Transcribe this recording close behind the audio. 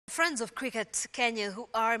Friends of Cricket Kenya, who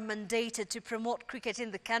are mandated to promote cricket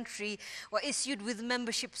in the country, were issued with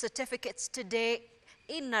membership certificates today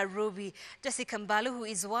in Nairobi. Jessica Mbalu, who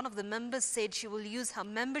is one of the members, said she will use her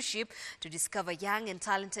membership to discover young and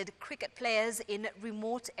talented cricket players in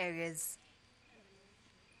remote areas.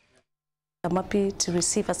 I'm happy to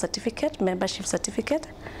receive a certificate, membership certificate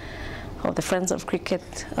of the Friends of Cricket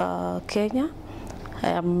Kenya. I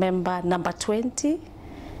am member number 20.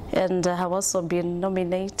 And I have also been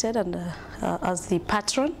nominated as the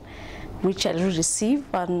patron, which I will receive.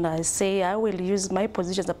 And I say I will use my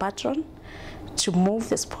position as a patron to move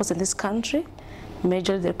the sports in this country,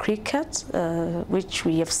 majorly the cricket, which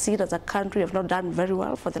we have seen as a country have not done very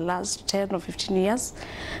well for the last 10 or 15 years.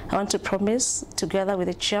 I want to promise, together with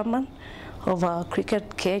the chairman of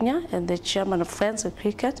Cricket Kenya and the chairman of Friends of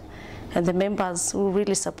Cricket, and the members who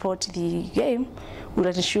really support the game, will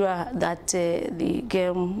ensure that the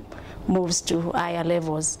game moves to higher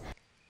levels.